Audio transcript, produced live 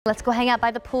Let's go hang out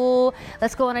by the pool.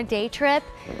 Let's go on a day trip.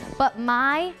 But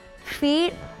my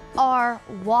feet are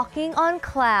walking on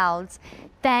clouds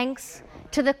thanks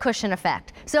to the cushion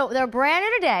effect. So they're brand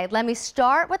new today. Let me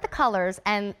start with the colors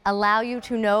and allow you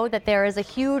to know that there is a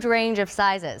huge range of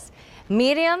sizes.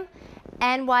 Medium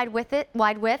and wide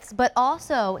widths, but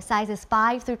also sizes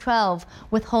 5 through 12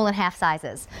 with whole and half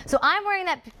sizes. So I'm wearing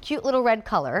that cute little red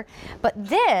color, but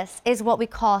this is what we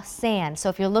call sand. So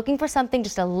if you're looking for something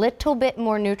just a little bit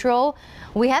more neutral,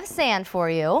 we have sand for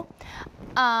you.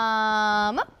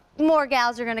 More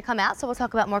gals are gonna come out, so we'll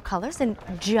talk about more colors in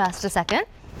just a second.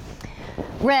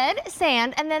 Red,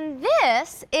 sand, and then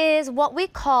this is what we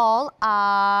call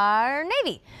our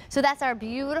navy. So that's our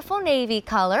beautiful navy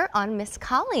color on Miss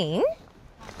Colleen.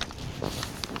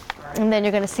 And then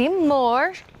you're gonna see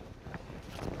more.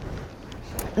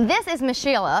 This is Miss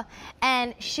Sheila,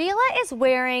 and Sheila is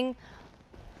wearing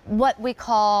what we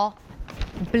call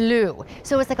blue.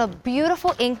 So it's like a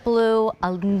beautiful ink blue,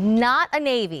 not a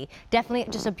navy,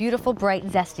 definitely just a beautiful, bright,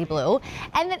 zesty blue.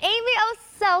 And then Amy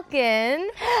O'Selkin, yay,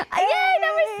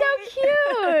 that was so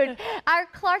cute. Our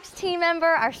Clark's team member,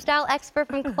 our style expert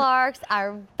from Clark's,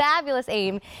 our fabulous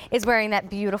Amy is wearing that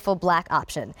beautiful black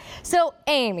option. So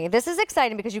Amy, this is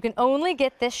exciting because you can only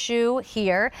get this shoe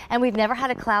here, and we've never had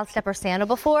a Cloud Stepper sandal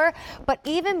before, but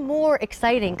even more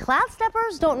exciting, Cloud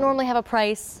Steppers don't normally have a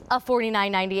price of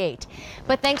 $49.98.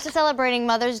 But thanks to celebrating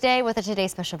Mother's Day with a Today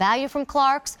Special Value from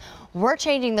Clark's, we're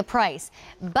changing the price.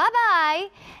 Bye-bye,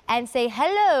 and say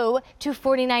hello to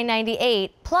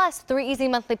 $49.98 plus 3 easy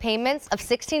monthly payments of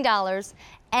 $16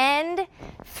 and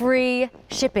free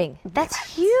shipping. That's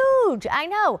huge, I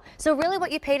know. So really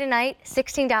what you pay tonight,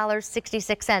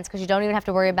 $16.66, because you don't even have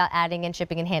to worry about adding in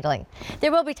shipping and handling.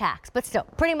 There will be tax, but still,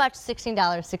 pretty much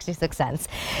 $16.66.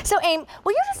 So Aim,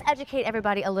 will you just educate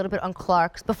everybody a little bit on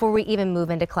Clark's before we even move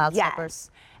into Cloud Steppers?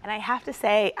 And I have to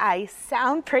say, I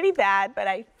sound pretty bad, but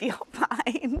I feel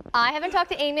fine. I haven't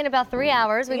talked to Amy in about 3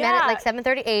 hours. We met at like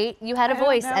 7:38. You had a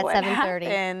voice at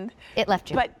 7:30. It left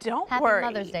you. But don't Happy worry.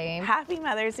 Mother's Day, Amy. Happy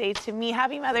Mother's Day to me.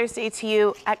 Happy Mother's Day to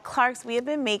you. At Clark's, we have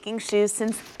been making shoes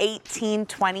since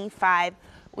 1825.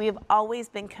 We have always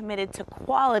been committed to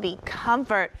quality,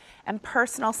 comfort, and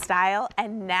personal style.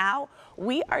 And now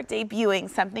we are debuting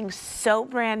something so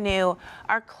brand new.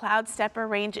 Our Cloud Stepper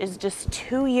range is just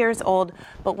 2 years old.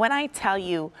 But when I tell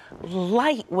you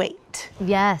lightweight,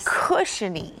 yes,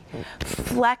 cushiony,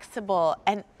 flexible,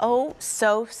 and oh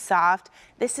so soft,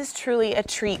 this is truly a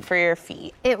treat for your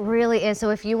feet. It really is. So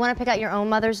if you want to pick out your own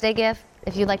Mother's Day gift,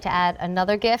 if you'd like to add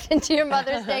another gift into your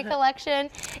Mother's Day collection,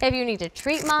 if you need to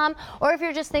treat mom, or if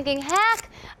you're just thinking, heck,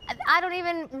 I don't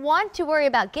even want to worry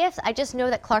about gifts. I just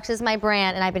know that Clark's is my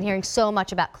brand, and I've been hearing so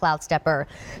much about Cloud Stepper.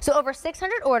 So over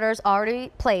 600 orders already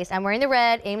placed. I'm wearing the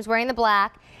red, Aim's wearing the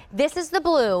black. This is the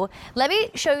blue. Let me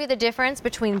show you the difference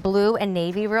between blue and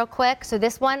navy real quick. So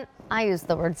this one, I use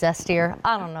the word zestier.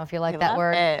 I don't know if you like that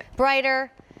word.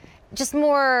 Brighter, just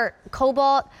more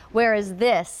cobalt, whereas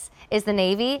this is the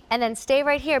navy. And then stay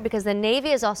right here because the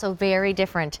navy is also very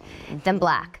different than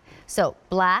black. So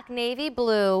black, navy,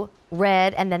 blue,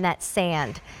 red, and then that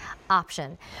sand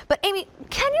option. But Amy,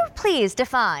 can you please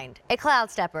define a Cloud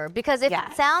Stepper? Because if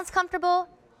it sounds comfortable,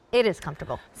 it is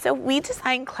comfortable. So we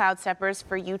designed Cloud Steppers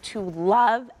for you to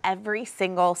love every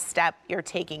single step you're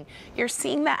taking. You're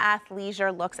seeing the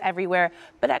athleisure looks everywhere,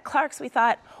 but at Clark's we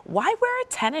thought, why wear a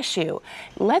tennis shoe?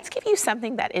 Let's give you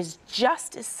something that is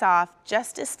just as soft,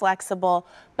 just as flexible,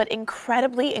 but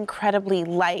incredibly, incredibly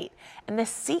light. And the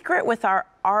secret with our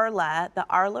Arla, the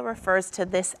Arla refers to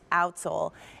this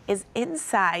outsole, is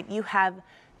inside you have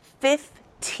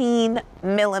 15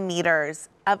 millimeters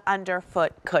of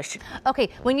underfoot cushion. Okay,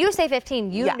 when you say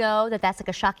 15, you know that that's like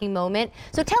a shocking moment.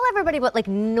 So tell everybody what like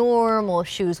normal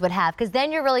shoes would have, because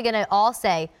then you're really gonna all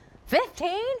say,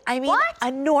 15? I mean, what? A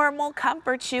normal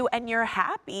comfort shoe, and you're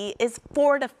happy, is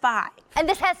 4 to 5. And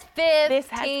this has 15. This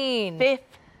has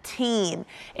 15.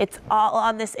 It's all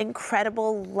on this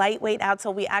incredible lightweight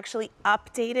outsole. We actually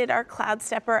updated our Cloud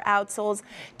Stepper outsoles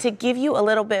to give you a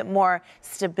little bit more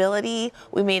stability.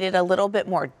 We made it a little bit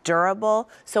more durable.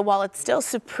 So while it's still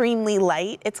supremely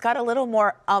light, it's got a little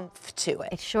more oomph to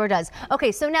it. It sure does.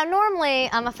 Okay, so now normally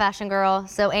I'm a fashion girl.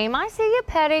 So Aim, I see you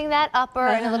petting that upper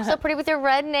and it looks so pretty with your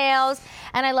red nails.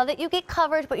 And I love that you get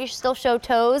coverage, but you still show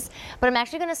toes. But I'm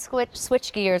actually gonna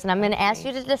switch gears and I'm gonna ask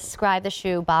you to describe the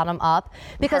shoe bottom up.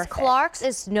 Because Clark's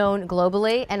is known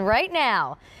globally, and right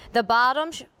now, the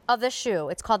bottom of the shoe,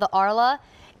 it's called the Arla,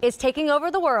 is taking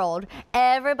over the world.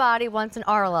 Everybody wants an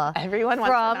Arla. Everyone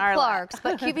wants from an Arla. Clark's,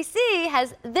 but QVC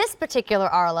has this particular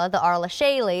Arla, the Arla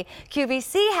Shaylie.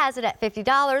 QVC has it at $50.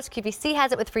 QVC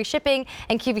has it with free shipping,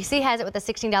 and QVC has it with a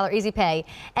 $16 easy pay.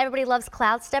 Everybody loves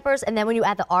cloud steppers, and then when you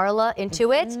add the Arla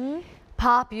into it,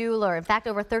 popular. In fact,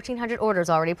 over 1,300 orders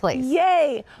already placed.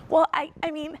 Yay! Well, I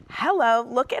mean, hello,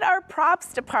 look at our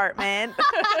props department.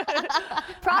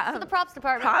 Props to the props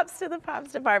department. Props to the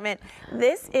props department.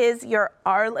 This is your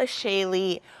Arla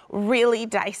Shaylie really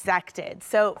dissected.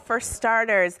 So for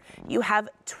starters, you have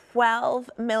 12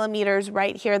 millimeters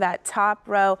right here, that top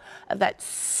row of that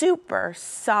super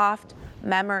soft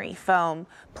memory foam,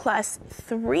 plus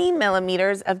 3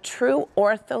 millimeters of true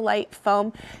ortholite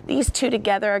foam. These two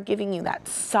together are giving you that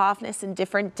softness and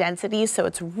different densities, so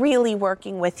it's really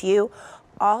working with you.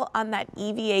 All on that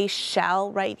EVA shell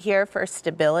right here for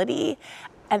stability.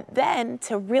 And then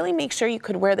to really make sure you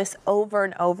could wear this over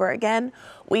and over again,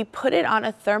 we put it on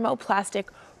a thermoplastic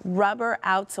rubber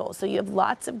outsole. So you have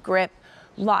lots of grip,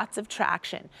 lots of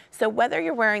traction. So whether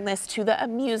you're wearing this to the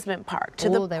amusement park, to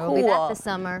the there pool, will be that this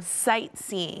summer.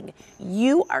 sightseeing,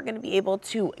 you are going to be able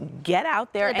to get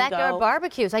out there The and backyard go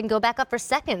barbecue, so I can go back up for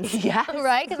seconds. Yes.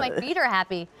 Right? Because my feet are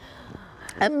happy.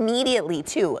 immediately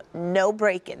too. No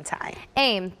break-in time.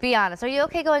 Aim, be honest. Are you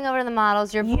okay going over to the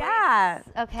models? Your Yeah.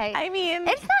 Okay. I mean,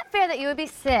 it's not fair that you would be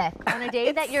sick on a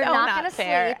day that you're so not not going to sleep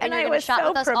fair. and And you're I going to was shop so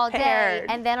with us all day, prepared.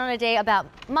 and then on a day about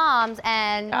moms,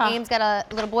 and Aim's got a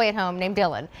little boy at home named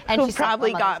Dylan, and who she's sick on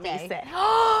probably got Mother's me Day. sick.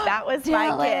 That was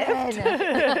my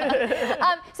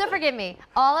gift. So forgive me.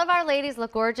 All of our ladies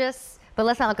look gorgeous, but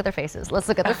let's not look at their faces. Let's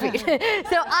look at their feet.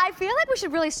 So I feel like we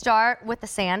should really start with the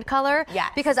sand color.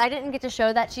 Yes. Because I didn't get to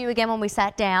show that to you again when we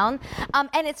sat down.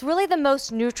 And it's really the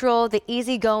most neutral, the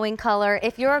easygoing color.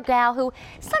 If you're a gal who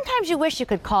sometimes you wish you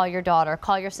could call your daughter,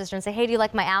 call your sister and say, hey, do you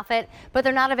like my outfit? But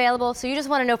they're not available, so you just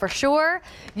want to know for sure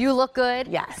you look good.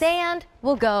 Yes. Sand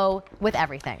will go with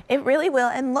everything. It really will.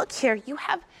 And look here, you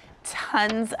have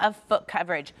tons of foot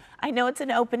coverage. I know it's an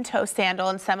open toe sandal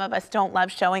and some of us don't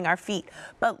love showing our feet,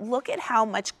 but look at how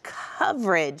much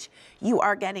coverage you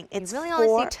are getting. It's You really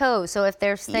only see toes, so if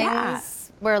there's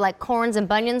things where like corns and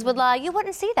bunions would lie, you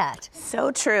wouldn't see that. So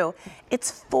true.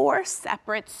 It's 4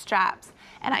 separate straps.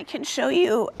 And I can show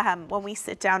you when we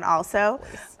sit down also.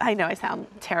 I know I sound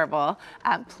terrible.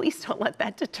 Please don't let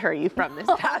that deter you from this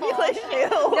fabulous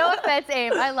shoe. No offense,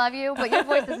 Aim. I love you, but your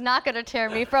voice is not going to tear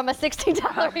me from a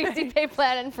 $16 easy pay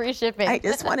plan and free shipping. I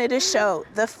just wanted to show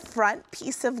the front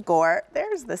piece of gore.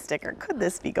 There's the sticker. Could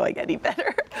this be going any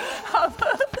better?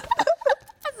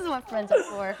 This is what friends are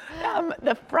for.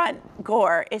 The front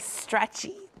gore is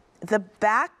stretchy. The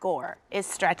back gore is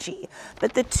stretchy,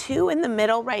 but the two in the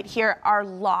middle right here are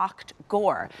locked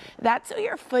gore. That's so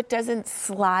your foot doesn't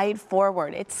slide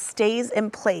forward. It stays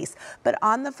in place, but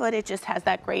on the foot, it just has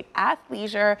that great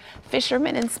athleisure,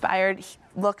 fisherman-inspired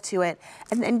look to it.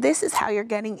 And then this is how you're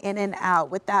getting in and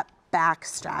out with that back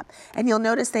strap. And you'll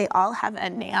notice they all have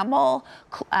enamel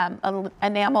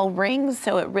rings,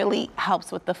 so it really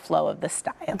helps with the flow of the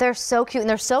style. They're so cute and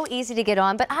they're so easy to get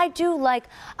on, but I do like,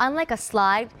 unlike a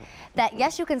slide, that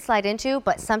yes, you can slide into,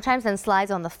 but sometimes then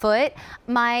slides on the foot.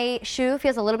 My shoe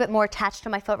feels a little bit more attached to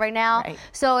my foot right now. Right.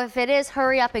 So if it is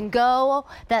hurry up and go,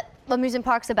 that amusement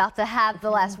park's about to have the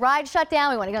last ride shut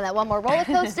down, we want to go on that one more roller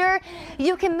coaster,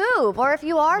 you can move. Or if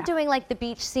you are doing like the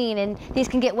beach scene and these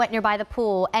can get wet nearby the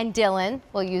pool, and Dylan,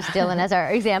 we'll use Dylan as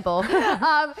our example,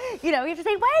 you know, you have to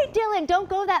say, wait, Dylan, don't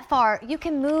go that far. You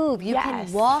can move, you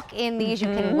can walk in these, you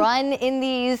can run in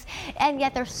these, and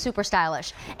yet they're super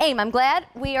stylish. Aim, I'm glad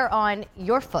we are on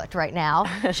your foot right now.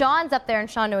 Sean's up there, and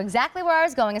Sean knew exactly where I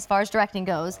was going as far as directing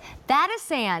goes. That is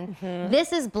sand.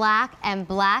 This is black, and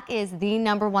black is the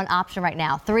 #1 option right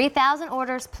now. 3,000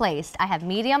 orders placed. I have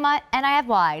medium and I have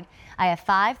wide. I have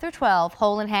 5 through 12,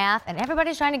 whole and half, and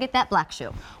everybody's trying to get that black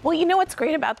shoe. Well, you know what's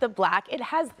great about the black? It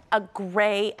has a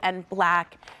gray and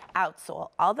black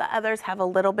outsole. All the others have a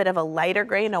little bit of a lighter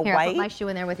gray and a Here, white. I'll put my shoe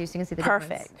in there with you so you can see the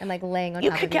Perfect. difference. I'm like laying on You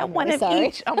top could of get one of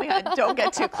each. Oh my God, don't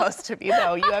get too close to me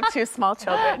though. You have 2 small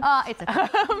children. It's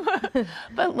okay.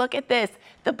 But look at this.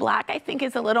 The black, I think,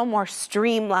 is a little more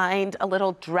streamlined, a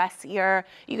little dressier.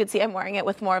 You can see I'm wearing it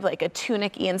with more of like a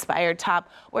tunic-y inspired top,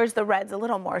 whereas the red's a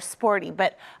little more sporty.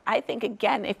 But I think,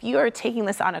 again, if you are taking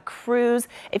this on a cruise,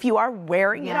 if you are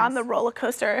wearing it on the roller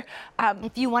coaster.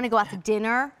 If you want to go out to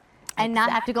dinner and not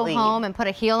have to go home and put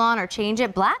a heel on or change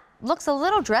it, black looks a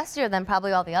little dressier than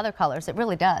probably all the other colors. It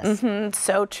really does.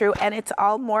 So true. And it's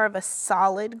all more of a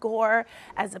solid gore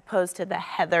as opposed to the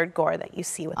heathered gore that you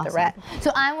see with the red.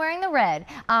 So I'm wearing the red.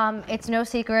 It's no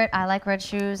secret. I like red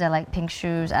shoes. I like pink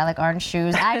shoes. I like orange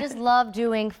shoes. I just love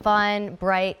doing fun,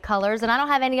 bright colors. And I don't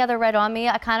have any other red on me.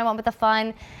 I kind of went with a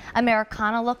fun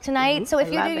Americana look tonight. So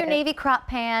if you do your navy crop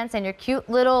pants and your cute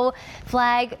little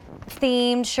flag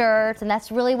themed shirts, and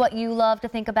that's really what you love to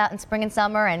think about in spring and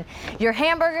summer, and you're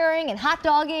hamburgering and hot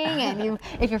dogging, and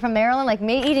if you're from Maryland like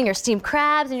me, eating your steamed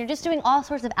crabs, and you're just doing all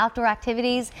sorts of outdoor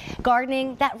activities,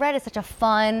 gardening, that red is such a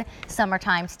fun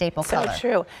summertime staple color. So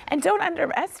true. And don't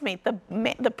underestimate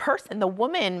the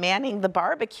woman manning the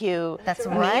barbecue. That's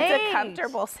right. Needs a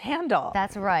comfortable sandal.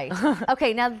 That's right.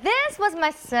 Okay, now this was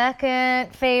my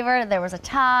second favorite. There was a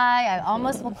tie. I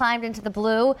almost climbed into the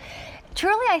blue.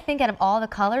 Truly, I think out of all the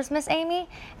colors, Miss Amy,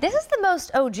 this is the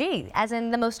most OG, as in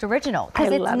the most original,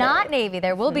 because it's not navy.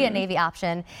 There will be a navy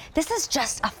option. This is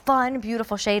just a fun,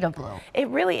 beautiful shade of blue. It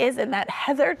really is, and that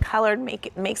heathered color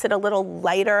makes it a little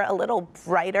lighter, a little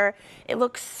brighter. It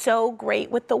looks so great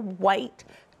with the white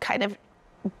kind of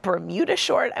Bermuda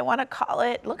short, I want to call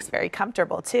it. Looks very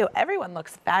comfortable too. Everyone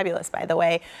looks fabulous, by the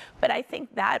way, but I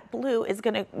think that blue is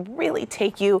going to really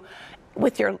take you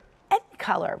with your any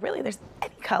color. Really, there's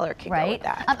any color can go with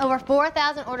that. Over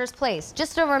 4,000 orders placed.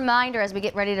 Just a reminder as we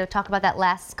get ready to talk about that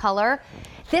last color,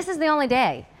 this is the only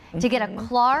day to get a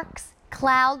Clark's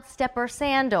Cloud Stepper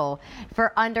sandal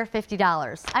for under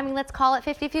 $50. I mean, let's call it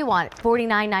 50 if you want,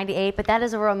 $49.98, but that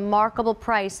is a remarkable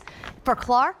price for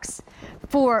Clark's,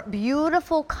 for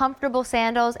beautiful, comfortable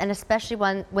sandals, and especially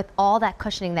one with all that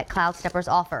cushioning that Cloud Steppers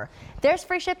offer. There's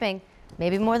free shipping.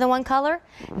 Maybe more than one color.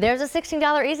 There's a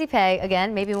 $16 easy pay,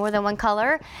 again, maybe more than one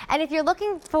color. And if you're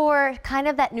looking for kind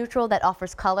of that neutral that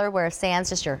offers color, where sand's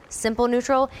just your simple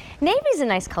neutral, navy's a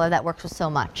nice color that works with so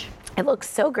much. It looks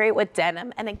so great with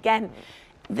denim. And again,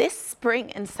 this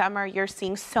spring and summer, you're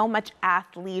seeing so much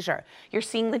athleisure. You're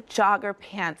seeing the jogger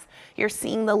pants, you're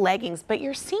seeing the leggings, but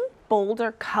you're seeing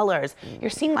bolder colors.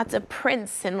 You're seeing lots of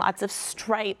prints and lots of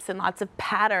stripes and lots of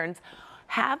patterns.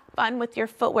 Have fun with your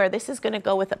footwear. This is going to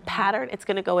go with a pattern. It's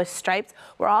going to go with stripes.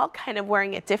 We're all kind of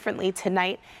wearing it differently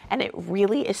tonight, and it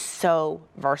really is so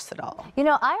versatile. You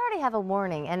know, I already have a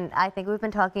warning, and I think we've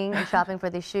been talking and shopping for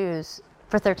these shoes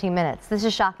for 13 minutes. This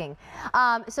is shocking.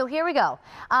 So here we go.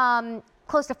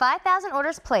 Close to 5,000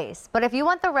 orders placed, but if you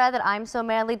want the red that I'm so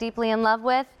madly, deeply in love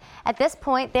with, at this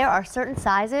point, there are certain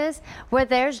sizes where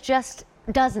there's just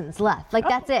dozens left. Like,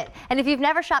 that's it. And if you've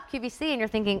never shopped QVC and you're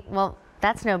thinking, well,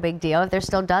 that's no big deal. If there's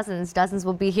still dozens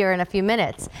will be here in a few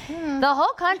minutes. The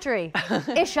whole country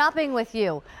is shopping with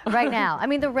you right now. I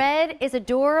mean, the red is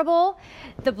adorable.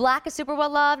 The black is super well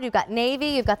loved. You've got navy,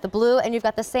 you've got the blue, and you've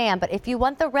got the sand. But if you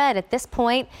want the red at this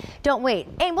point, don't wait.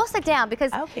 And we'll sit down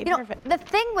because you know, the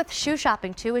thing with shoe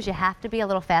shopping too is you have to be a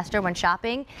little faster when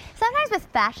shopping. Sometimes with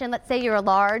fashion, let's say you're a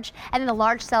large and then the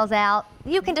large sells out.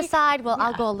 You can decide, well,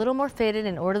 I'll go a little more fitted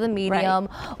and order the medium,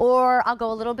 or I'll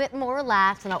go a little bit more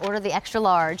relaxed and I'll order the extra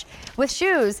large. With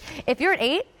shoes, if you're an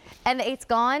 8 and the 8's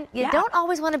gone, you don't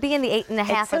always want to be in the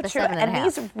 8.5 or the 7.5. And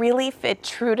these really fit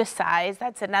true to size.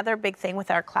 That's another big thing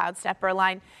with our Cloud Stepper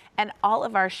line and all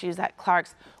of our shoes at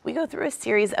Clark's. We go through a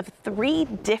series of 3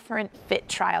 different fit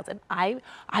trials, and I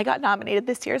got nominated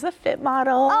this year as a fit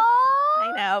model. Oh!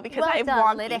 I know, because I have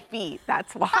wonky feet.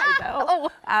 That's why,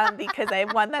 though. Because I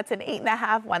have one that's an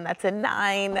 8.5, one that's a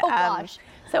 9. Oh, gosh.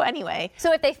 So anyway.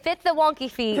 So if they fit the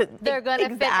wonky feet, they're going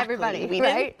to fit everybody,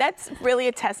 right? That's really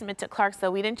a testament to Clark's,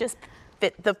 though. We didn't just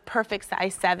fit the perfect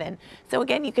size 7. So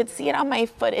again, you could see it on my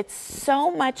foot. It's so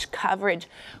much coverage,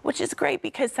 which is great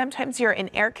because sometimes you're in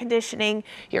air conditioning,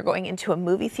 you're going into a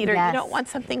movie theater, you don't want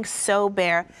something so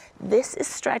bare. This is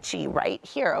stretchy right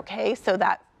here, okay? So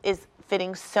that is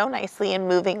fitting so nicely and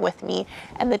moving with me.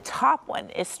 And the top one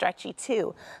is stretchy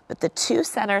too, but the 2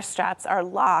 center straps are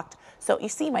locked. So you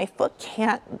see my foot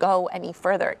can't go any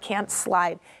further. It can't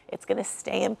slide. It's going to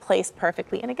stay in place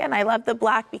perfectly. And again, I love the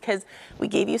black because we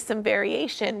gave you some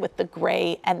variation with the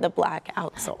gray and the black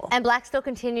outsole. And black still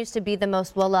continues to be the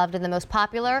most well-loved and the most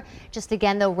popular. Just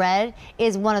again, though, red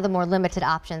is one of the more limited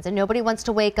options. And nobody wants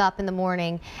to wake up in the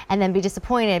morning and then be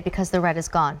disappointed because the red is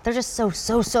gone. They're just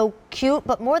so cute.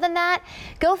 But more than that,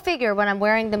 go figure when I'm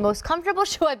wearing the most comfortable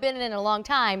shoe I've been in a long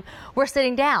time, we're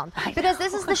sitting down. Because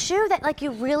this is the shoe that, like,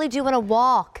 you really do want to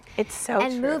walk. It's so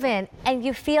and true. Move in, and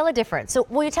you feel a difference. So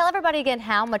will you tell everybody again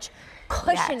how much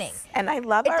cushioning? Yes. And I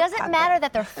love it. Doesn't matter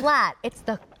that they're flat. It's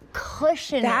the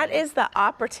cushioning. That is the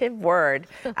operative word,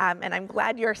 and I'm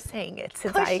glad you're saying it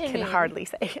since I can hardly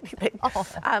say anything.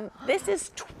 This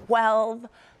is 12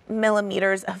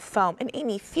 millimeters of foam. And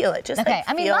Amy, feel it. Just Okay, like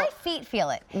I mean, feel. my feet feel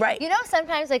it. Right. You know,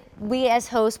 sometimes like we as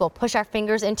hosts will push our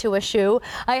fingers into a shoe.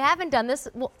 I haven't done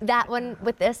that one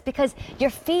with this because your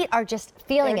feet are just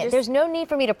feeling it. There's no need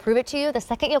for me to prove it to you. The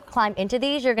second you'll climb into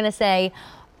these, you're gonna say,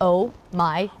 oh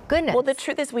my goodness. Well, the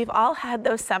truth is we've all had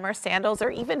those summer sandals or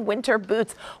even winter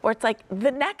boots where it's like the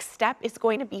next step is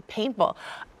going to be painful.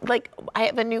 Like I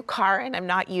have a new car and I'm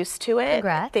not used to it.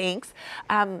 Congrats. Thanks.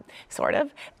 Sort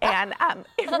of. And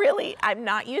it really, I'm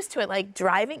not used to it. Like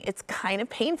driving, it's kind of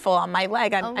painful on my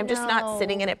leg. I'm just not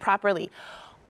sitting in it properly.